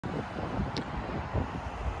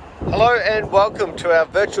Hello and welcome to our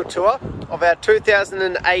virtual tour of our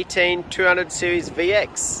 2018 200 Series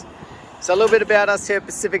VX. So a little bit about us here at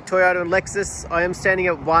Pacific Toyota and Lexus. I am standing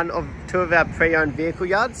at one of two of our pre-owned vehicle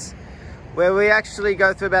yards where we actually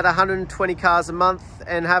go through about 120 cars a month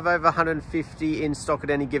and have over 150 in stock at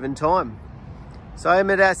any given time. So I'm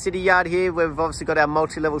at our city yard here where we've obviously got our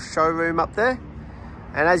multi-level showroom up there.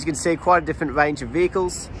 And as you can see, quite a different range of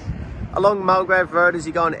vehicles. Along Mulgrave Road as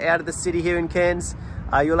you're going out of the city here in Cairns,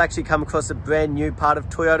 you'll actually come across a brand new part of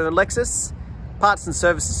Toyota and Lexus. Parts and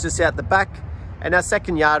services just out the back, and our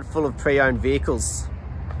second yard full of pre-owned vehicles.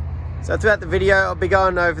 So throughout the video, I'll be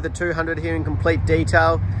going over the 200 here in complete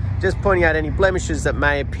detail, just pointing out any blemishes that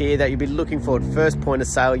may appear that you'll be looking for at first point of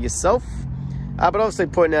sale yourself, but obviously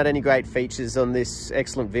pointing out any great features on this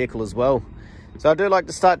excellent vehicle as well. So I do like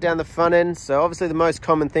to start down the front end. So obviously the most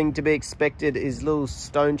common thing to be expected is little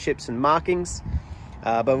stone chips and markings.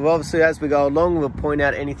 But obviously as we go along, we'll point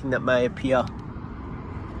out anything that may appear.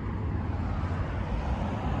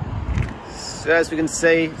 So as we can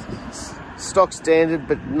see, stock standard,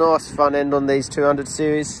 but nice front end on these 200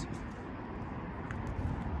 series.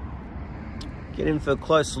 Get in for a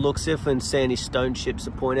closer look, see if we can see any stone chips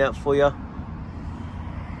to point out for you.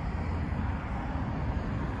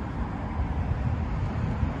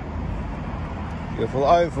 Beautiful,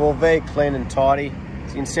 overall very clean and tidy. So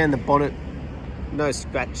you can see in the bonnet, no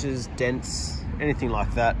scratches, dents, anything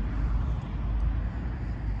like that.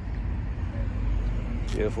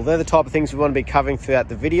 Beautiful, they're the type of things we want to be covering throughout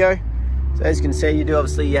the video. So as you can see,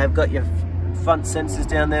 you have got your front sensors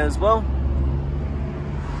down there as well.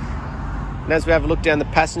 And as we have a look down the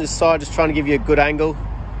passenger side, just trying to give you a good angle,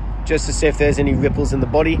 just to see if there's any ripples in the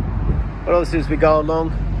body. But obviously as we go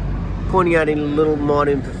along, pointing out any little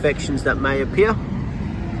minor imperfections that may appear.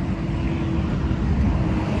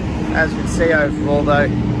 As you can see overall though,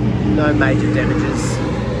 no major damages.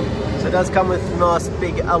 So it does come with nice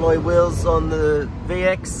big alloy wheels on the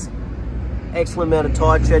VX. Excellent amount of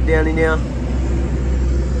tyre tread down in here.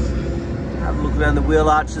 Have a look around the wheel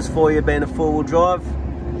arches for you, being a four-wheel drive.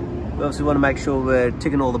 We obviously want to make sure we're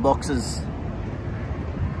ticking all the boxes.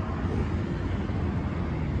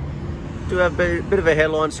 Do have a bit of a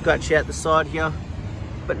hairline scratch out the side here,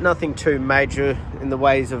 but nothing too major in the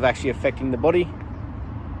ways of actually affecting the body.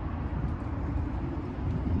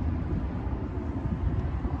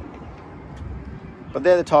 But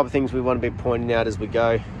they're the type of things we want to be pointing out as we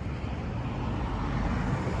go.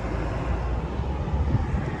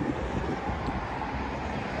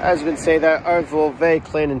 As you can see though, overall very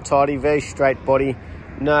clean and tidy, very straight body.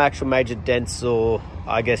 No actual major dents or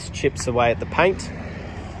I guess chips away at the paint.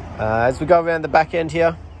 As we go around the back end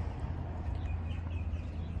here,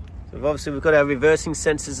 so obviously we've got our reversing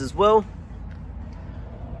sensors as well.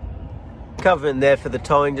 Covering there for the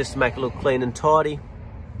towing just to make it look clean and tidy.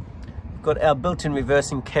 We've got our built-in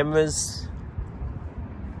reversing cameras.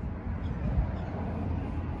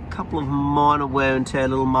 A couple of minor wear and tear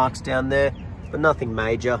little marks down there, but nothing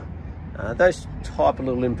major. Those type of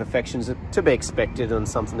little imperfections are to be expected on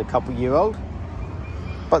something a couple-year-old.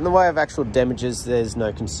 But in the way of actual damages, there's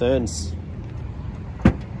no concerns.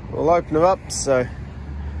 We'll open her up, so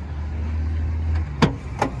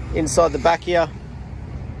inside the back here,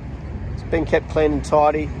 it's been kept clean and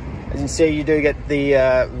tidy. As you can see, you do get the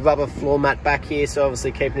rubber floor mat back here, so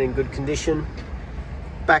obviously keeping it in good condition.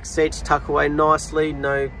 Back seats tuck away nicely,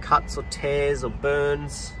 no cuts or tears or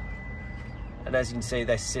burns. And as you can see,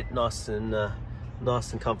 they sit nice and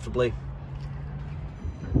comfortably.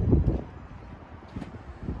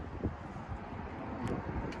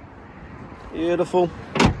 Beautiful.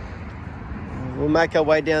 We'll make our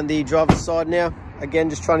way down the driver's side now. Again,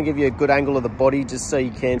 just trying to give you a good angle of the body just so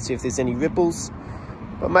you can see if there's any ripples.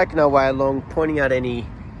 But making our way along, pointing out any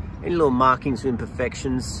little markings or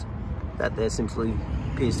imperfections that there simply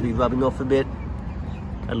appears to be rubbing off a bit.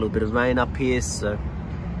 A little bit of rain up here, so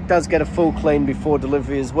it does get a full clean before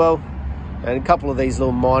delivery as well. And a couple of these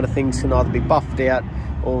little minor things can either be buffed out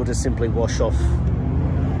or just simply wash off.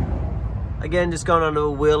 Again, just going onto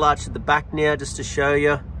a wheel arch at the back now, just to show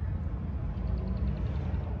you.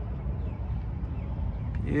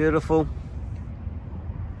 Beautiful.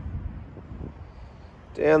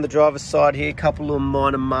 Down the driver's side here, a couple of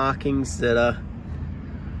minor markings that are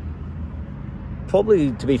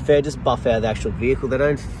probably, to be fair, just buff out of the actual vehicle. They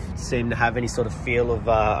don't seem to have any sort of feel of,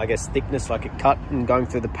 I guess, thickness like a cut and going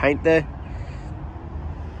through the paint there.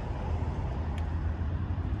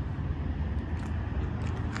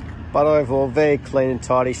 But overall, very clean and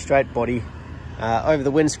tidy, straight body. Over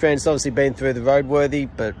the windscreen, it's obviously been through the roadworthy,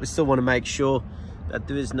 but we still want to make sure that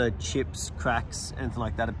there is no chips, cracks, anything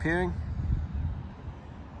like that appearing.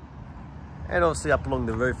 and obviously up along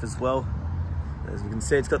the roof as well. As you can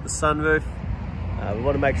see, it's got the sunroof. We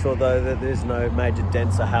want to make sure though that there's no major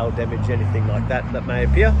dents or hail damage, anything like that that may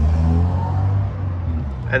appear.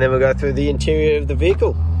 And then we'll go through the interior of the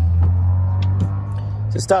vehicle.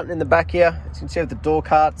 So starting in the back here, as you can see with the door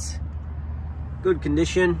carts, good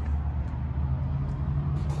condition.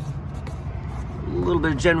 A little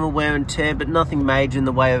bit of general wear and tear, but nothing major in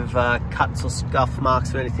the way of cuts or scuff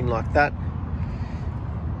marks or anything like that.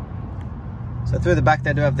 So through the back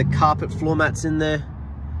they do have the carpet floor mats in there.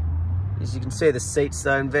 As you can see, the seats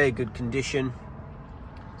though in very good condition.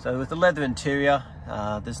 So with the leather interior,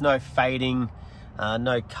 there's no fading,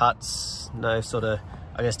 no cuts, no sort of,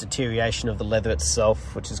 I guess, deterioration of the leather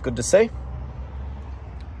itself, which is good to see.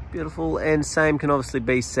 Beautiful, and same can obviously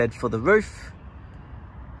be said for the roof.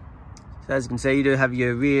 So as you can see, you do have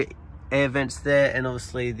your rear air vents there, and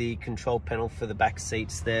obviously the control panel for the back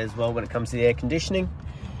seats there as well when it comes to the air conditioning.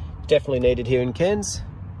 Definitely needed here in Cairns.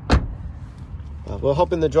 We'll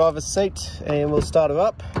hop in the driver's seat and we'll start her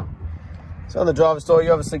up. So on the driver's door,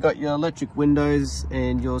 you obviously got your electric windows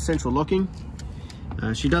and your central locking.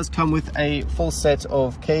 She does come with a full set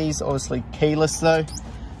of keys, obviously keyless though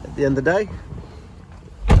at the end of the day.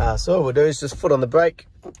 So all we'll do is just foot on the brake.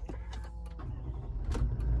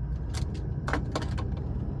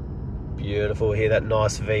 Beautiful, hear that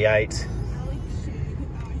nice V8.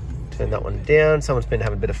 Turn that one down. Someone's been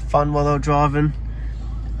having a bit of fun while they're driving.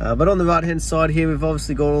 But on the right hand side here, we've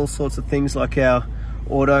obviously got all sorts of things like our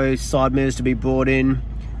auto side mirrors to be brought in,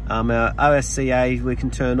 our OSCA we can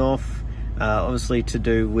turn off, obviously to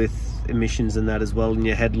do with emissions and that as well, in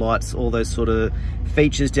your headlights, all those sort of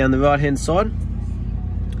features down the right hand side.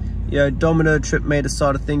 Your odometer, trip meter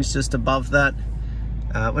side of things just above that.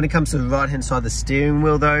 When it comes to the right hand side of the steering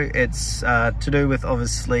wheel though, it's to do with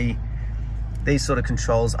obviously these sort of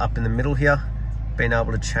controls up in the middle here, being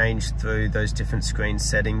able to change through those different screen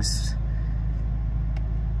settings.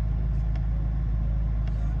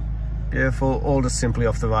 Beautiful, all just simply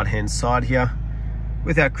off the right hand side here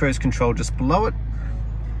with our cruise control just below it.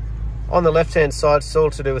 On the left hand side, it's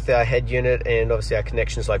all to do with our head unit and obviously our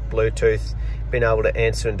connections like Bluetooth, being able to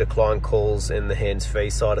answer and decline calls in the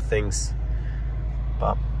hands-free side of things.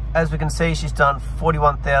 But as we can see, she's done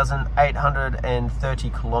 41,830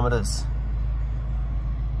 kilometers.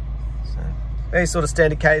 Very sort of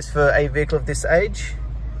standard case for a vehicle of this age.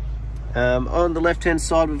 On the left hand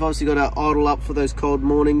side, we've obviously got our idle up for those cold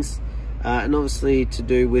mornings, and obviously to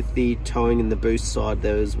do with the towing and the boost side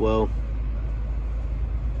there as well.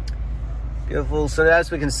 Beautiful. So as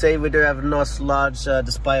we can see, we do have a nice large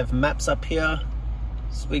display of maps up here.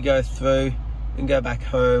 So we go through, we can go back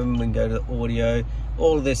home, we can go to the audio.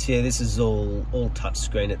 All of this here, this is all touch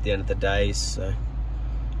screen at the end of the day. So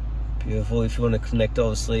beautiful. If you want to connect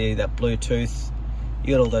obviously that Bluetooth,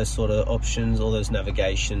 you got all those sort of options, all those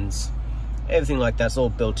navigations, everything like that's all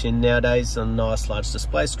built in nowadays on a nice large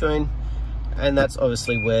display screen. And that's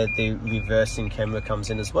obviously where the reversing camera comes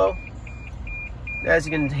in as well. Now, as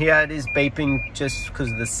you can hear, it is beeping just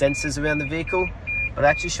because of the sensors around the vehicle, but it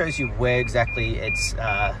actually shows you where exactly it's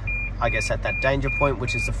I guess at that danger point,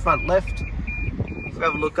 which is the front left. If we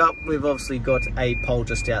have a look up, we've obviously got a pole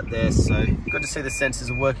just out there, so good to see the sensors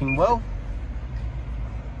are working well.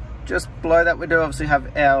 Just below that, we do obviously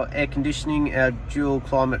have our air conditioning, our dual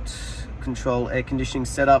climate control air conditioning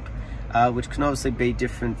setup, which can obviously be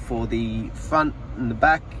different for the front and the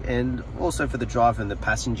back, and also for the driver and the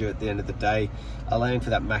passenger at the end of the day, allowing for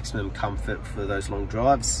that maximum comfort for those long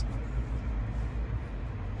drives.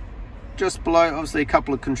 Just below, obviously a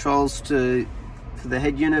couple of controls for the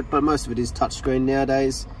head unit, but most of it is touchscreen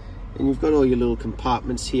nowadays. And you've got all your little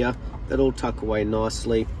compartments here that all tuck away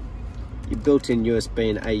nicely. Your built-in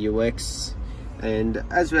USB and AUX. And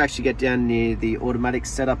as we actually get down near the automatic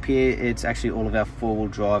setup here, it's actually all of our four-wheel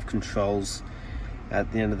drive controls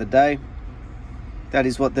at the end of the day. That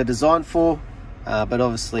is what they're designed for, but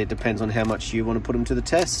obviously it depends on how much you want to put them to the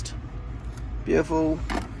test. Beautiful.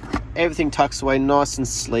 Everything tucks away nice and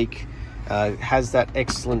sleek. Has that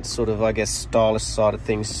excellent sort of, I guess, stylish side of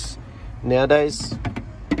things nowadays.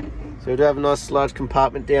 So we do have a nice large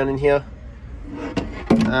compartment down in here,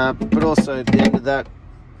 but also at the end of that,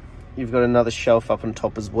 you've got another shelf up on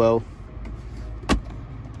top as well.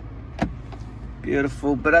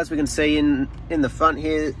 Beautiful. But as we can see in the front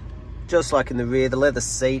here, just like in the rear, the leather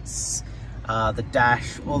seats, the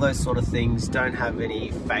dash, all those sort of things don't have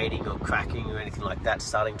any fading or cracking or anything like that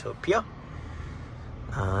starting to appear.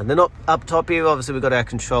 They're not up top here. Obviously we've got our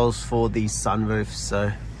controls for the sunroof,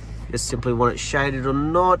 so just simply want it shaded or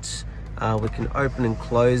not, we can open and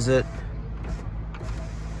close it.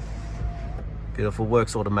 Beautiful,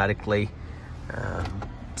 works automatically.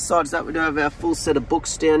 Besides that, we do have our full set of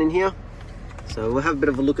books down in here. So we'll have a bit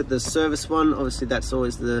of a look at the service one. Obviously that's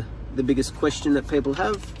always the biggest question that people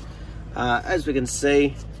have. As we can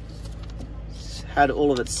see, it's had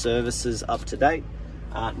all of its services up to date.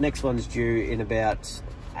 Next one's due in about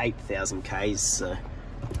 8,000 Ks, so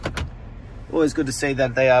always good to see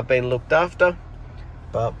that they are being looked after.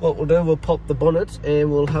 But what we'll do, we'll pop the bonnet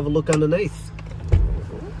and we'll have a look underneath.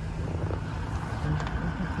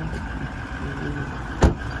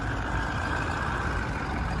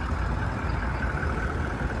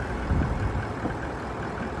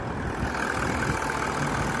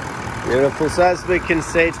 Beautiful. So as we can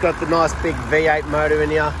see, it's got the nice big V8 motor in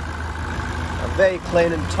here. Very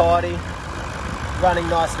clean and tidy, running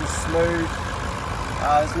nice and smooth.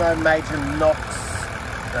 There's no major knocks,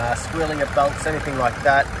 squealing of bolts, anything like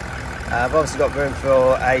that. I've obviously got room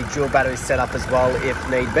for a dual battery setup as well if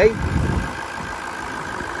need be.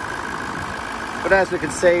 But as we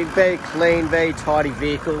can see, very clean, very tidy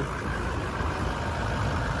vehicle.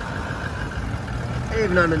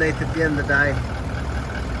 Even underneath at the end of the day.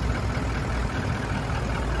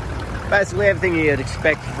 Basically everything you'd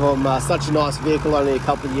expect from such a nice vehicle, only a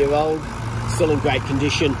couple of years old, still in great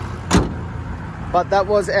condition. But that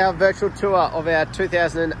was our virtual tour of our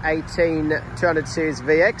 2018 200 Series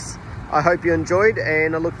VX. I hope you enjoyed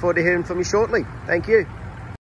and I look forward to hearing from you shortly. Thank you.